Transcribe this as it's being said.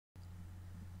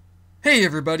Hey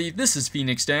everybody, this is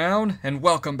Phoenix Down, and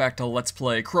welcome back to Let's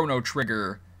Play Chrono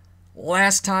Trigger.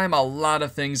 Last time a lot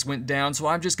of things went down, so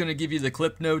I'm just going to give you the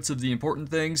clip notes of the important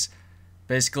things.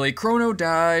 Basically, Chrono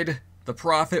died, the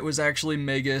Prophet was actually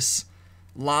Magus,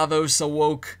 Lavos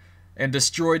awoke and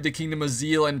destroyed the Kingdom of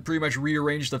Zeal and pretty much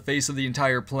rearranged the face of the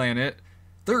entire planet,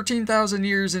 13,000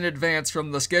 years in advance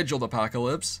from the scheduled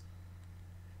apocalypse.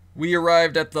 We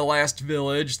arrived at the last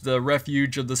village, the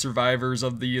refuge of the survivors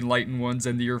of the Enlightened Ones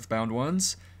and the Earthbound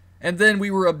Ones. And then we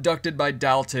were abducted by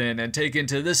Dalton and taken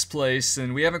to this place,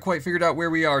 and we haven't quite figured out where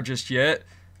we are just yet.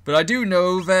 But I do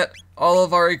know that all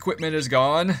of our equipment is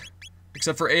gone,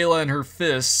 except for Ayla and her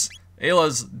fists.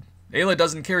 Ayla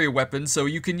doesn't carry weapons, so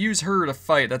you can use her to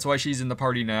fight. That's why she's in the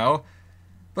party now.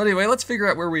 But anyway, let's figure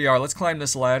out where we are. Let's climb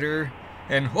this ladder.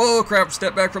 And, whoa, crap,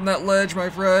 step back from that ledge, my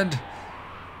friend.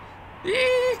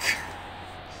 Eek!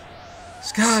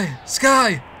 Sky!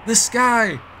 The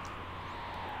sky!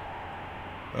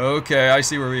 Okay, I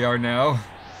see where we are now.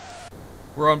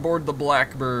 We're on board the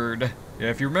Blackbird. Yeah,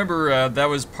 if you remember, that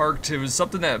was parked, it was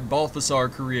something that Balthasar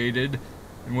created,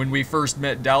 and when we first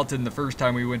met Dalton the first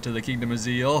time we went to the Kingdom of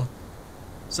Zeal.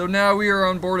 So now we are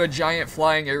on board a giant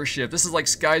flying airship. This is like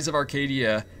Skies of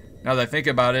Arcadia. Now that I think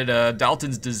about it,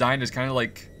 Dalton's design is kind of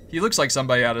like, he looks like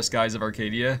somebody out of Skies of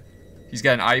Arcadia. He's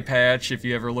got an eye patch. If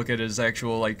you ever look at his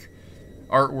actual, like,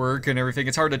 artwork and everything,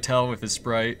 it's hard to tell with his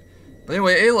sprite. But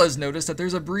anyway, Ayla's noticed that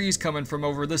there's a breeze coming from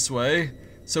over this way,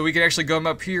 so we can actually go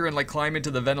up here and, like, climb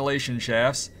into the ventilation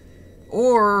shafts.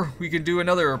 Or we can do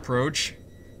another approach,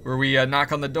 where we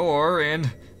knock on the door,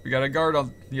 and we got a guard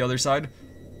on the other side.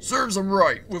 Serves them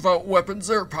right. Without weapons,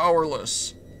 they're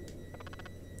powerless.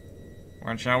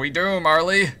 What shall we do,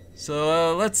 Marley?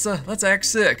 So, let's act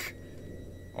sick.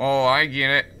 Oh, I get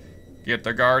it. Get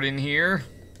the guard in here.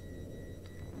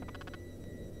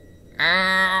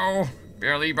 Ow!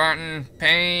 Belly button.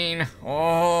 Pain.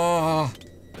 Oh.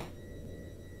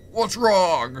 What's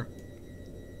wrong?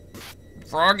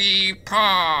 Froggy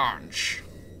punch.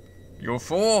 You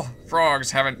fool.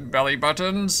 Frogs haven't belly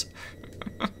buttons.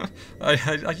 I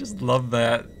just love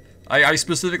that. I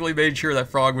specifically made sure that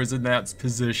Frog was in that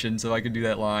position so I could do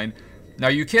that line. Now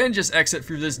you can just exit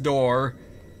through this door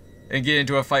and get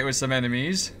into a fight with some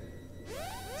enemies.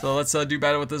 So let's do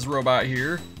battle with this robot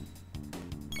here.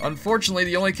 Unfortunately,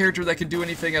 the only character that can do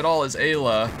anything at all is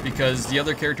Ayla, because the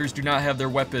other characters do not have their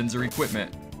weapons or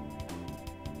equipment.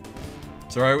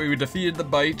 So alright, we defeated the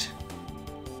Bite.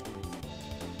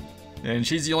 And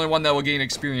she's the only one that will gain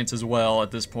experience as well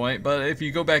at this point. But if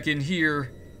you go back in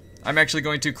here, I'm actually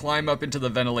going to climb up into the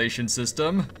ventilation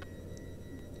system.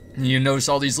 You notice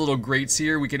all these little grates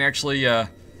here. We can actually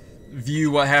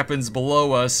view what happens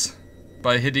below us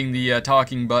by hitting the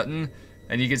talking button,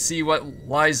 and you can see what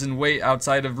lies in wait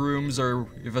outside of rooms, or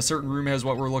if a certain room has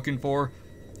what we're looking for.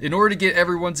 In order to get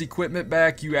everyone's equipment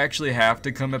back, you actually have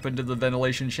to come up into the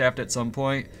ventilation shaft at some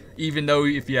point, even though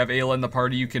if you have Ayla in the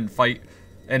party, you can fight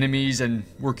enemies and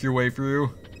work your way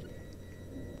through.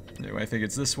 Anyway, I think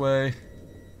it's this way.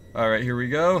 Alright, here we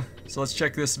go. So let's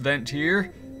check this vent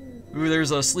here. Ooh, there's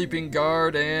a sleeping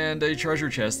guard and a treasure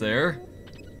chest there.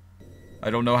 I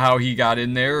don't know how he got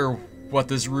in there, or what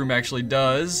this room actually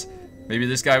does. Maybe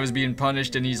this guy was being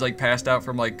punished and he's like passed out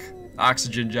from like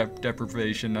oxygen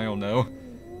deprivation, I don't know.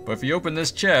 But if you open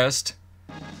this chest,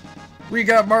 we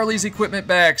got Marley's equipment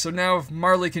back, so now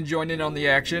Marley can join in on the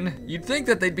action. You'd think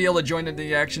that they'd be able to join in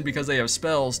the action because they have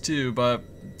spells too, but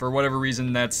for whatever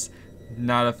reason that's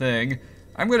not a thing.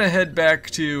 I'm gonna head back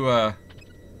to, well,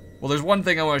 there's one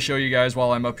thing I want to show you guys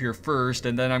while I'm up here first,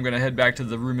 and then I'm gonna head back to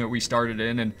the room that we started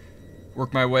in and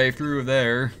work my way through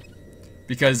there.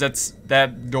 Because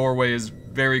that doorway is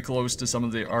very close to some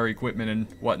of our equipment and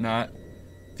whatnot.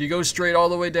 If you go straight all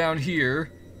the way down here...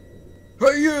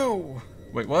 Hey you!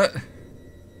 Wait, what?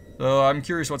 So I'm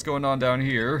curious what's going on down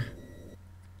here.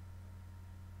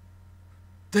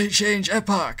 They change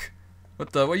epoch!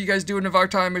 What are you guys doing with our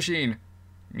time machine?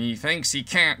 Methinks he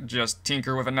can't just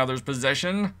tinker with another's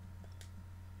possession.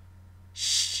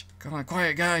 Shh! Come on,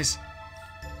 quiet guys.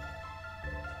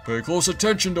 Pay close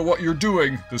attention to what you're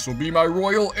doing. This will be my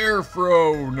royal air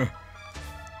throne.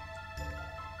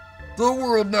 The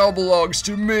world now belongs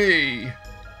to me.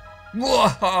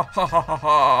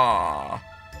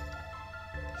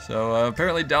 So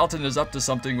apparently Dalton is up to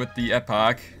something with the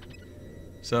epoch.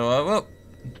 So well,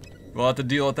 we'll have to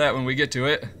deal with that when we get to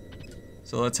it.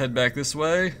 So let's head back this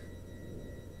way.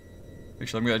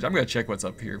 Actually, I'm gonna check what's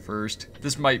up here first.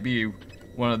 This might be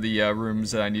one of the rooms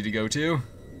that I need to go to.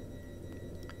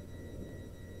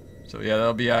 So yeah,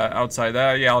 that'll be outside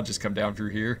that. Yeah, I'll just come down through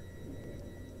here.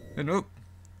 And oh,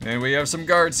 and we have some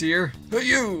guards here. Hey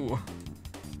you!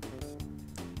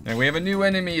 And we have a new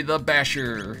enemy, the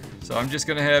Basher. So I'm just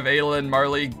gonna have Ayla and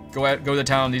Marley go to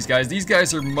town on these guys. These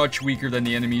guys are much weaker than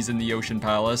the enemies in the Ocean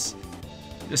Palace.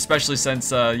 Especially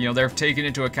since, you know, they're taking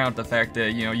into account the fact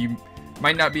that, you know, you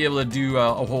might not be able to do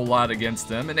a whole lot against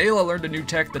them. And Ayla learned a new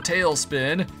tech, the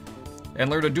Tailspin. And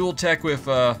learned a dual tech with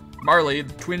Marley,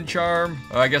 the Twin Charm.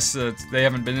 I guess they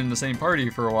haven't been in the same party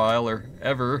for a while, or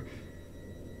ever.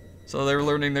 So they're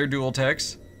learning their dual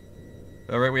techs.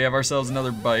 Alright, we have ourselves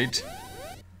another bite.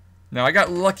 Now, I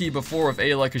got lucky before with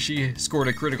Ayla because she scored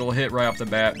a critical hit right off the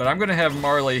bat, but I'm going to have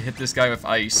Marley hit this guy with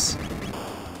ice.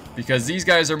 Because these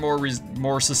guys are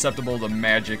more susceptible to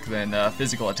magic than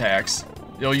physical attacks.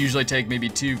 It'll usually take maybe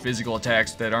 2 physical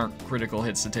attacks that aren't critical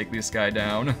hits to take this guy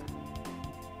down.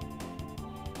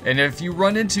 And if you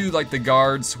run into, like, the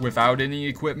guards without any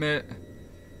equipment,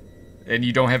 and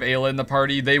you don't have Ayla in the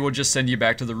party, they will just send you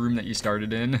back to the room that you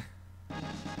started in.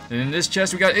 And in this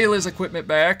chest, we got Ayla's equipment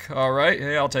back. Alright,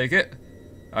 hey, I'll take it.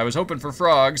 I was hoping for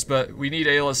frogs, but we need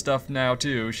Ayla's stuff now,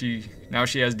 too. Now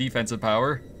she has defensive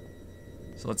power.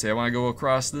 So let's see, I want to go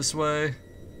across this way.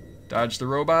 Dodge the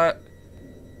robot.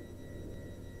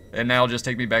 And now it'll just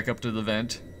take me back up to the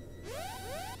vent.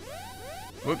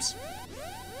 Whoops.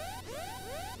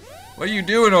 What are you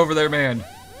doing over there, man?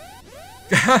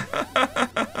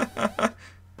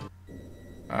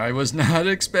 I was not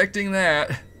expecting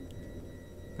that.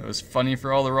 That was funny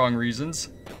for all the wrong reasons.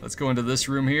 Let's go into this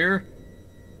room here.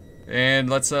 And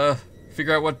let's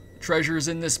figure out what treasure is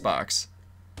in this box.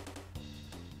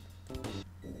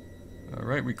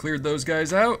 Alright, we cleared those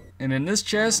guys out. And in this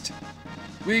chest,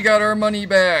 we got our money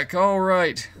back.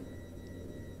 Alright.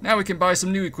 Now we can buy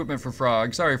some new equipment for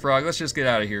Frog. Sorry, Frog, let's just get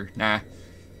out of here. Nah.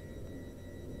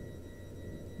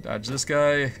 Dodge this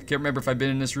guy. Can't remember if I've been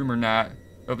in this room or not.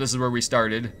 Oh, this is where we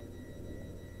started.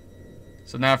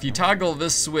 So now if you toggle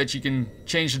this switch, you can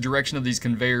change the direction of these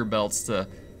conveyor belts to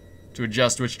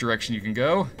adjust which direction you can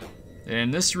go. And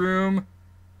in this room,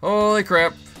 holy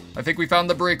crap, I think we found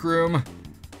the break room.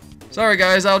 Sorry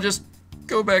guys, I'll just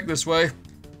go back this way.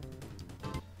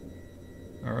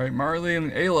 Alright, Marley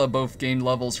and Ayla both gained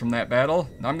levels from that battle.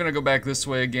 Now I'm gonna go back this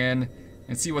way again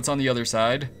and see what's on the other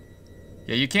side.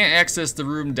 Yeah, you can't access the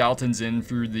room Dalton's in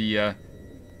through the,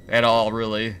 at all,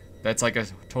 really. That's like a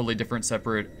totally different,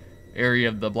 separate area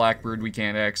of the Blackbird we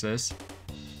can't access.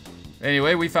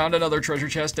 Anyway, we found another treasure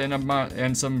chest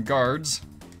and some guards.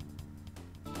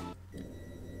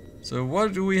 So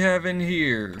what do we have in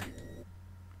here?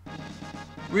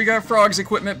 We got Frog's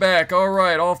equipment back.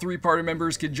 Alright, all 3 party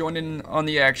members can join in on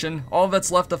the action. All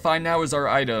that's left to find now is our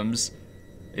items.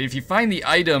 If you find the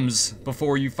items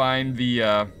before you find the,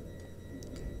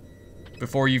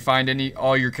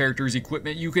 all your characters'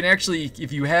 equipment, you can actually,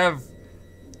 if you have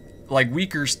like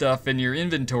weaker stuff in your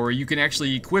inventory, you can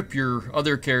actually equip your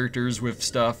other characters with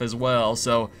stuff as well.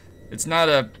 So it's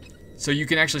not so you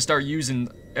can actually start using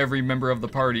every member of the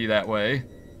party that way.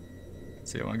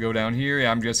 Let's see, I want to go down here.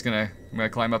 Yeah, I'm gonna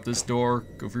climb up this door,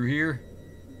 go through here.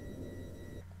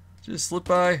 Just slip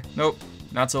by. Nope,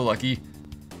 not so lucky.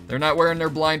 They're not wearing their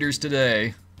blinders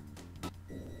today.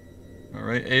 All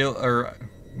right,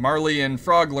 Marley and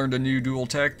Frog learned a new dual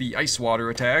tech, the ice water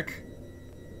attack.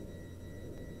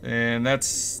 And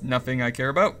that's nothing I care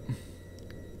about.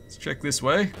 Let's check this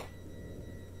way.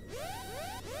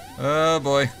 Oh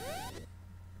boy.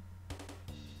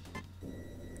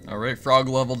 Alright, Frog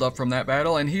leveled up from that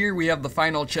battle, and here we have the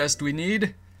final chest we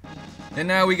need. And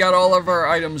now we got all of our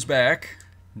items back.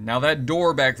 Now that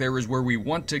door back there is where we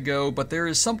want to go, but there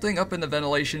is something up in the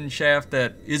ventilation shaft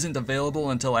that isn't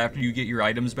available until after you get your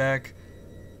items back.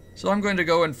 So I'm going to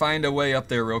go and find a way up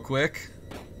there real quick.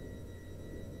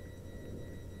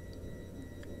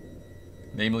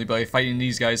 Namely by fighting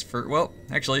these guys for, well,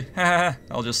 actually, haha,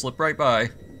 I'll just slip right by.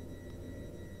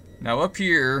 Now up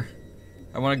here,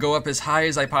 I want to go up as high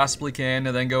as I possibly can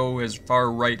and then go as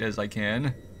far right as I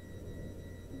can.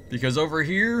 Because over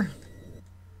here,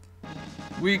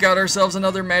 we got ourselves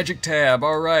another magic tab.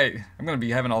 Alright, I'm going to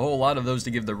be having a whole lot of those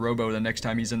to give the Robo the next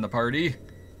time he's in the party.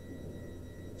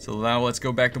 So now let's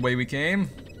go back the way we came.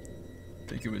 I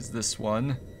think it was this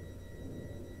one.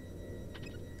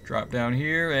 Drop down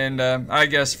here, and I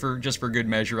guess just for good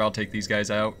measure, I'll take these guys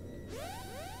out.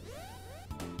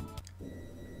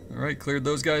 Alright, cleared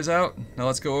those guys out. Now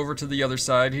let's go over to the other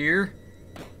side here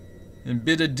and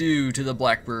bid adieu to the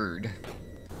Blackbird.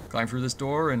 Climb through this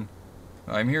door, and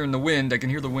I'm hearing the wind. I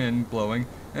can hear the wind blowing.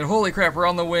 And holy crap, we're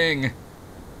on the wing!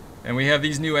 And we have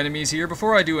these new enemies here.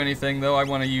 Before I do anything, though, I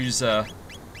want to use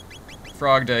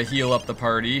Frog to heal up the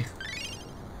party.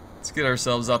 Let's get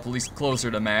ourselves up at least closer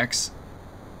to max.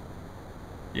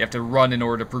 You have to run in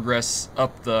order to progress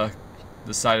up the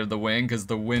the side of the wing because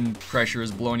the wind pressure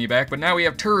is blowing you back. But now we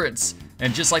have turrets,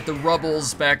 and just like the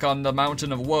rubbles back on the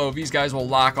Mountain of Woe, these guys will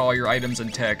lock all your items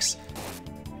and techs.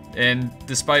 And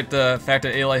despite the fact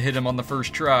that Ayla hit him on the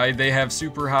first try, they have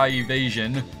super high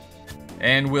evasion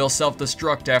and will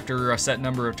self-destruct after a set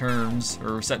number of turns,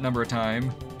 or set number of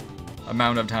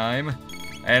amount of time.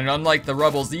 And unlike the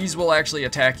rubbles, these will actually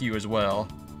attack you as well.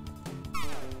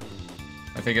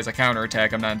 I think it's a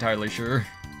counterattack, I'm not entirely sure.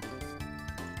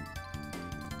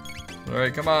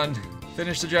 Alright, come on.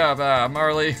 Finish the job. Ah,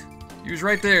 Marley. He was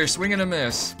right there, swing and a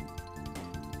miss.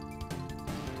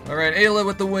 Alright, Ayla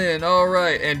with the win.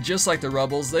 Alright, and just like the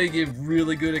Rebels, they give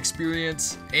really good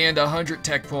experience and 100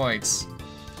 tech points.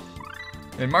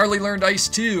 And Marley learned Ice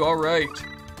too, alright.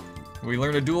 We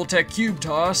learned a dual tech cube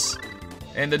toss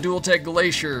and a dual tech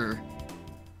glacier.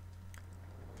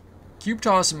 Cube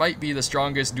toss might be the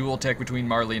strongest dual tech between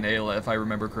Marley and Ayla, if I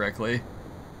remember correctly.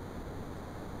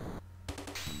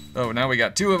 Oh, now we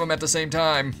got two of them at the same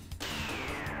time.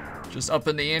 Just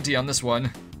upping the ante on this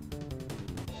one.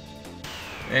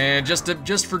 And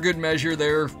just for good measure,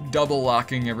 they're double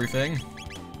locking everything.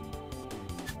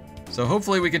 So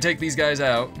hopefully we can take these guys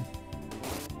out.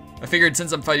 I figured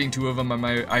since I'm fighting two of them,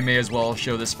 I may as well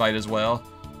show this fight as well.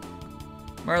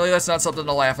 Marley, that's not something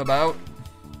to laugh about.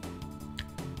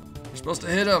 You're supposed to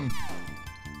hit him.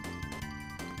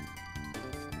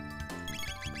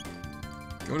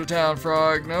 Go to town,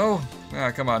 Frog. No? Ah,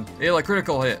 come on. Ayla,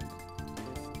 critical hit.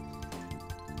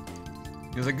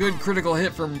 Because a good critical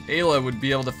hit from Ayla would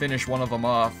be able to finish one of them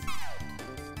off.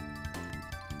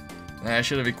 I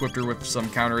should have equipped her with some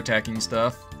counter-attacking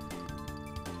stuff.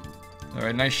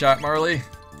 Alright, nice shot, Marley.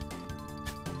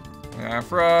 Ah,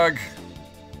 Frog.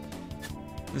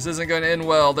 This isn't going to end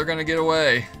well. They're going to get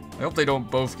away. I hope they don't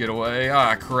both get away.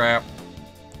 Ah, crap.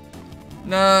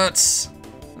 Nuts!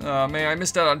 Oh man, I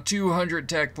missed out on 200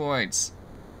 tech points.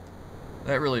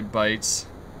 That really bites.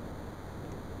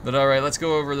 But alright, let's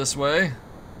go over this way.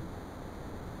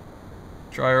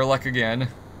 Try our luck again.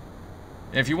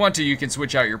 And if you want to, you can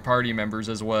switch out your party members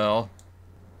as well.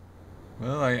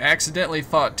 Well, I accidentally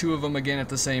fought two of them again at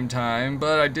the same time,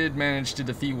 but I did manage to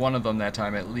defeat one of them that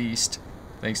time at least,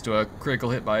 thanks to a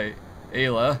critical hit by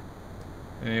Ayla.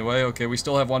 Anyway, okay, we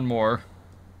still have one more.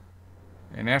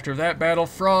 And after that battle,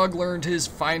 Frog learned his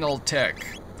final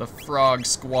tech, the Frog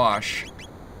Squash.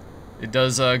 It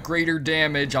does greater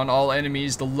damage on all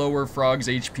enemies the lower Frog's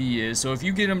HP is. So if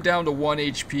you get him down to 1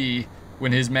 HP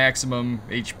when his maximum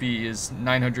HP is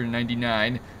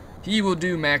 999, he will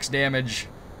do max damage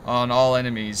on all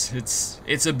enemies.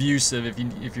 It's abusive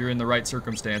if you're in the right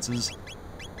circumstances.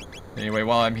 Anyway,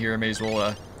 while I'm here, I may as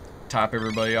well top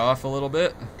everybody off a little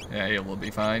bit. Yeah, it'll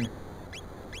be fine.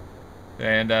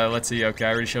 And let's see, okay,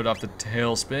 I already showed off the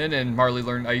tailspin, and Marley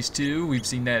learned Ice too. We've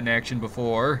seen that in action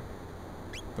before.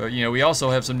 But, you know, we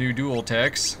also have some new dual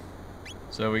techs.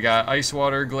 So we got Ice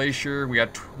Water, Glacier, we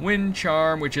got Wind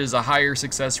Charm, which is a higher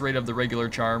success rate of the regular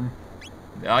charm.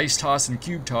 The Ice Toss and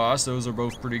Cube Toss, those are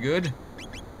both pretty good.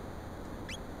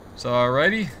 So,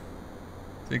 alrighty.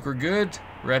 Think we're good.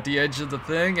 We're at the edge of the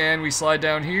thing, and we slide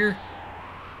down here.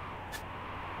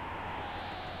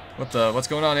 What's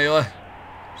going on, Ayla?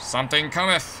 Something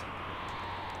cometh.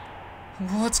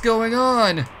 What's going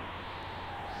on?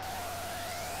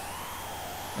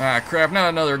 Ah, crap, not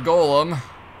another golem.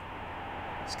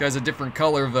 This guy's a different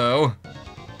color, though.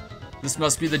 This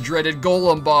must be the dreaded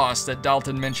golem boss that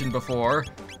Dalton mentioned before.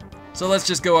 So let's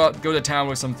just go to town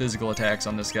with some physical attacks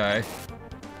on this guy.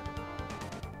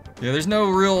 Yeah, there's no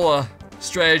real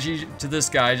strategy to this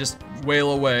guy, just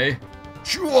wail away.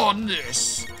 Chew on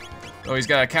this! Oh, he's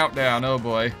got a countdown, oh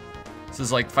boy. This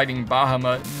is like fighting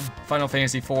Bahamut in Final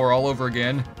Fantasy IV all over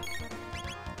again.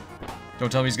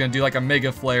 Don't tell me he's gonna do like a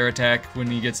Mega Flare attack when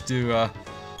he gets to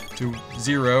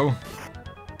 0.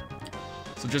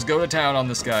 So just go to town on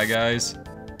this guy, guys.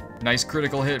 Nice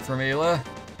critical hit from Ayla.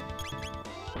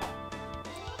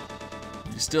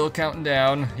 He's still counting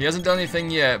down. He hasn't done anything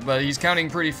yet, but he's counting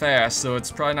pretty fast, so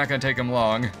it's probably not gonna take him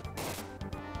long.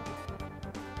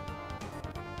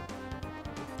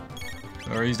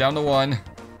 Or he's down to 1.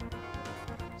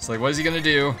 It's like, what is he gonna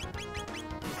do?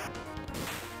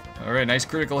 Alright, nice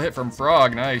critical hit from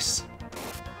Frog, nice.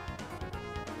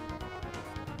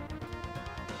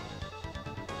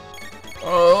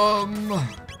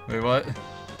 Wait, what?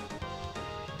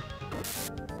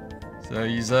 So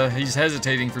he's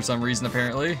hesitating for some reason,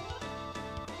 apparently.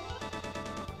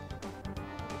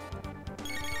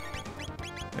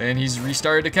 And he's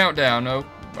restarted the countdown. Oh,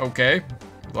 okay.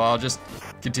 Well, I'll just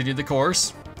continue the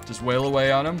course. Just wail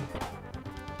away on him.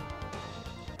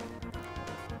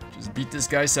 Just beat this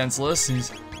guy senseless.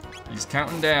 He's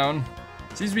counting down.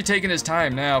 Seems to be taking his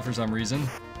time now for some reason.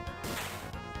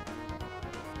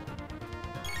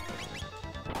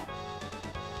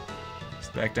 It's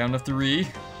back down to 3.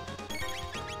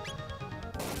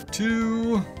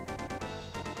 2.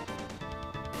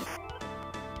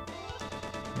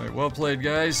 Alright, well played,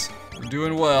 guys. We're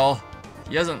doing well.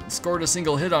 He hasn't scored a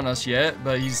single hit on us yet,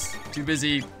 but he's too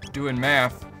busy doing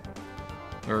math.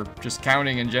 Or just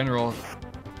counting in general.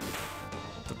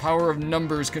 The power of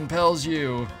numbers compels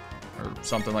you. Or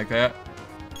something like that.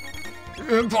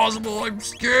 Impossible, I'm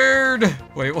scared!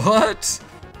 Wait, what?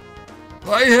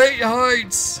 I hate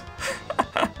heights!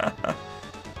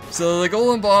 So the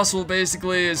golem boss will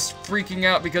basically is freaking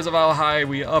out because of how high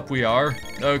we are.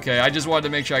 Okay, I just wanted to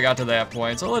make sure I got to that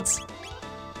point. So let's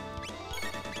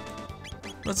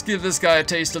give this guy a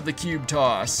taste of the cube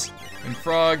toss. And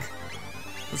Frog,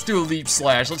 let's do a leap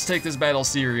slash. Let's take this battle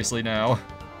seriously now.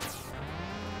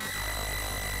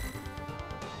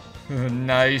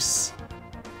 Nice.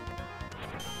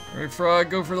 Alright, Frog,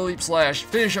 go for the leap slash.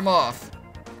 Finish him off.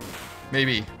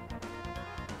 Maybe.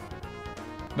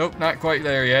 Nope, not quite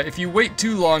there yet. If you wait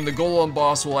too long, the golem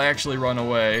boss will actually run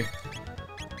away.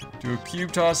 Do a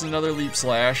cube toss and another leap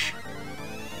slash.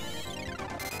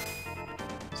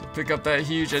 So pick up that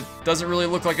huge... It doesn't really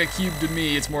look like a cube to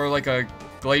me. It's more like a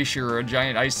glacier or a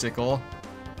giant icicle.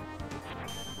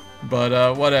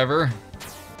 But, whatever.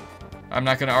 I'm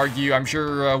not gonna argue. I'm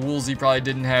sure Woolsey probably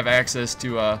didn't have access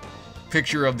to a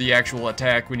picture of the actual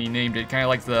attack when he named it. Kind of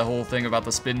like the whole thing about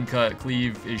the spin cut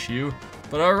cleave issue.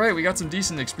 But alright, we got some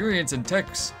decent experience and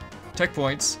tech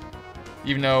points.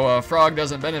 Even though Frog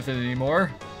doesn't benefit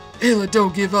anymore. Ayla,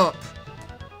 don't give up!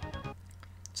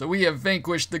 So we have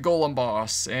vanquished the golem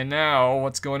boss. And now,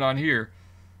 what's going on here?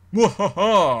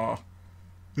 Wahaha!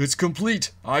 It's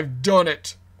complete! I've done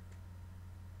it!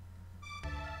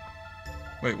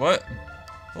 Wait, what?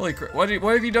 Holy crap, what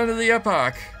have you done to the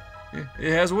epoch?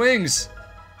 It has wings!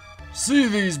 See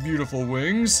these beautiful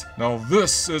wings? Now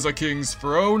this is a king's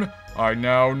throne. I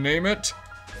now name it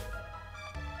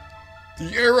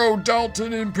the Arrow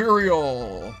Dalton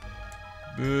Imperial.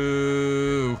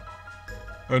 Boo.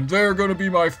 And they're gonna be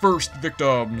my first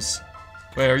victims.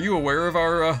 Wait, are you aware of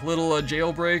our little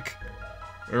jailbreak?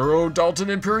 Arrow Dalton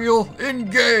Imperial,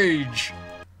 engage!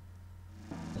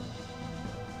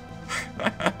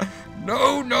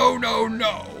 No, no, no,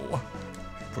 no.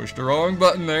 Pushed the wrong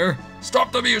button there.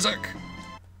 Stop the music.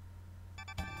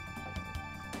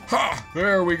 Ha!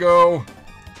 There we go.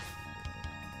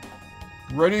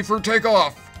 Ready for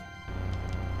takeoff.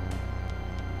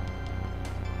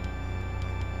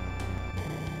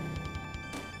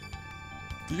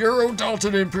 The Arrow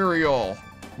Dalton Imperial.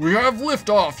 We have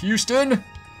liftoff, Houston.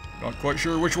 Not quite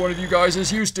sure which one of you guys is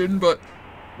Houston, but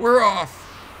we're off.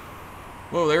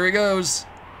 Whoa, there he goes.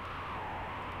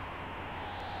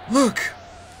 Look.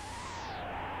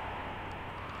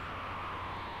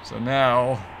 So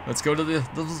now, let's go to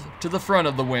the front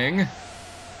of the wing.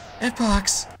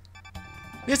 Epochs!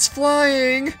 It's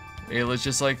flying! Ayla's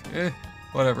just like,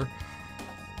 whatever.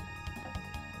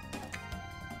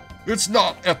 It's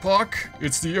not Epoch,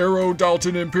 it's the Arrow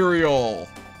Dalton Imperial.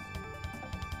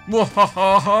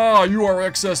 Mwahaha, you are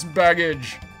excess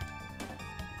baggage.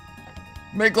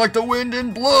 Make like the wind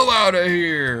and blow out of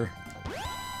here.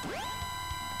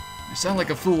 You sound like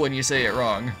a fool when you say it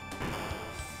wrong.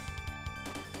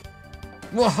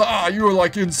 Waha! You are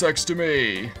like insects to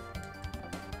me!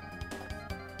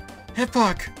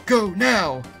 Epoch, go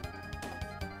now!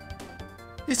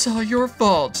 It's all your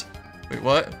fault! Wait,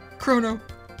 what? Chrono!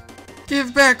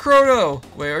 Give back Chrono!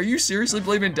 Wait, are you seriously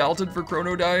blaming Dalton for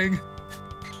Chrono dying?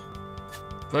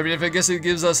 I mean, if I guess it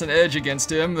gives us an edge against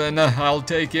him, then I'll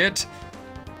take it.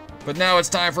 But now it's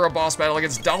time for a boss battle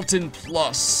against Dalton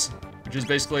Plus, which is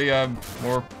basically a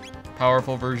more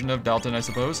powerful version of Dalton, I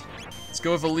suppose. Let's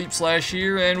go with a leap slash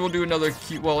here, and we'll do another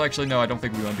cube. Well, actually, no, I don't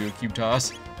think we want to do a cube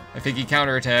toss. I think he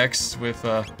counterattacks with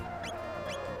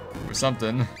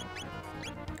something.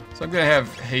 So I'm gonna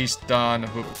have haste on.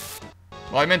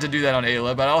 Well, I meant to do that on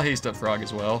Ayla, but I'll haste up Frog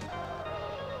as well.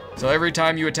 So every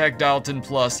time you attack Dalton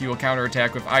Plus, he will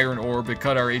counterattack with Iron Orb to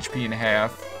cut our HP in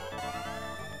half.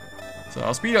 So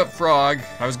I'll speed up Frog.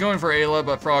 I was going for Ayla,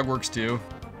 but Frog works too.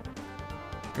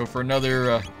 Go for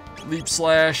another leap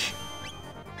slash.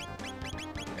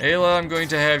 Ayla, I'm going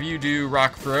to have you do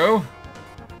Rock Throw.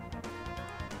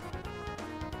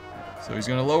 So he's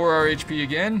going to lower our HP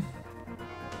again.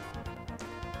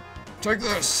 Take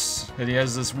this! And he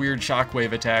has this weird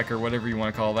shockwave attack, or whatever you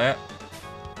want to call that.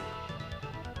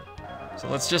 So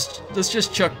let's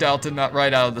just chuck Dalton not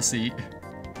right out of the seat.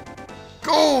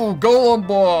 Go, Golem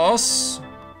Boss!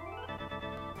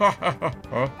 Ha ha ha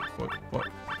ha. What?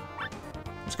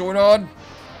 What's going on?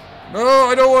 No,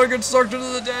 I don't want to get sucked into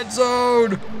the dead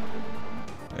zone.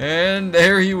 And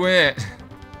there he went.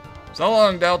 So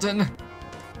long, Dalton.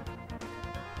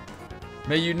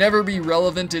 May you never be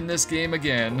relevant in this game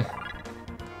again.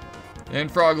 And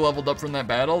Frog leveled up from that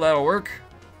battle. That'll work.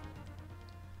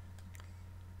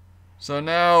 So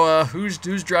now, who's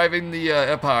driving the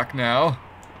Epoch now?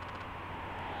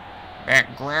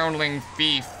 That groundling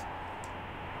thief.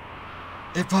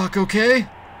 Epoch okay?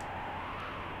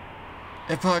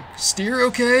 Epoch steer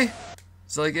okay?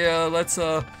 It's like, yeah, let's,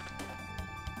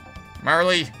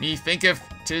 Marley, me thinketh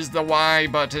 'tis the Y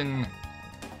button.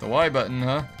 The Y button,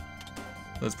 huh?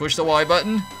 Let's push the Y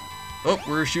button. Oh,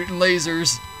 we're shooting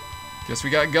lasers. Guess we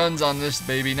got guns on this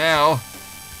baby now.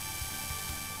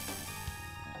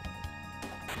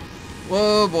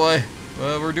 Whoa, boy.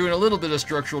 Well, we're doing a little bit of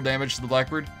structural damage to the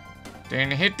Blackbird. Then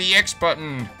hit the X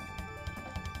button.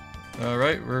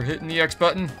 Alright, we're hitting the X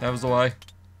button. That was the Y.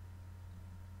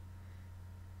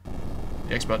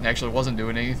 The X button actually wasn't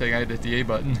doing anything. I had to hit the A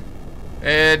button.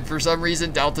 And for some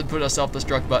reason, Dalton put a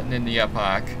self-destruct button in the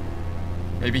Epoch.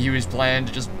 Maybe he was planning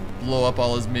to just blow up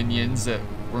all his minions that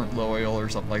weren't loyal or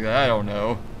something like that. I don't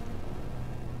know.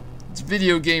 It's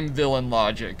video game villain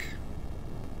logic.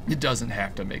 It doesn't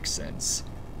have to make sense.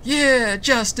 Yeah,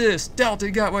 justice!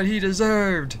 Dalton got what he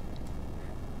deserved!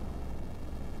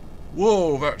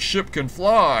 Whoa, that ship can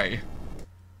fly!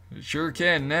 It sure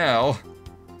can now.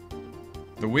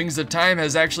 The Wings of Time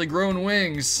has actually grown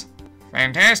wings.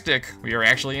 Fantastic! We are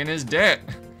actually in his debt.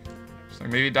 So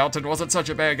maybe Dalton wasn't such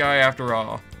a bad guy after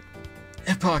all.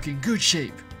 Epoch in good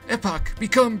shape. Epoch,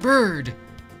 become bird!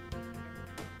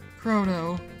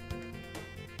 Chrono.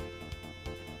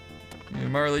 Yeah,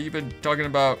 Marley, you've been talking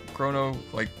about Chrono,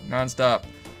 like, non-stop.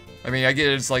 I mean, I get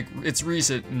it, it's like, it's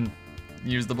recent, and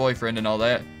he was the boyfriend and all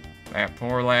that. That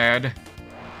poor lad.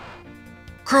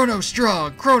 Chrono's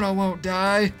strong! Chrono won't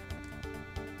die!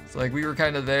 It's like, we were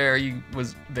kind of there, he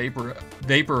was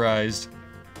vaporized.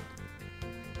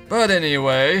 But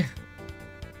anyway,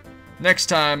 next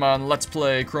time on Let's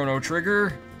Play Chrono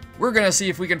Trigger, we're gonna see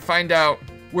if we can find out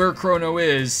where Chrono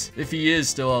is, if he is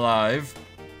still alive.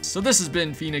 So this has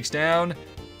been Phoenix Down,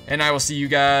 and I will see you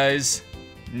guys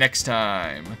next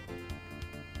time.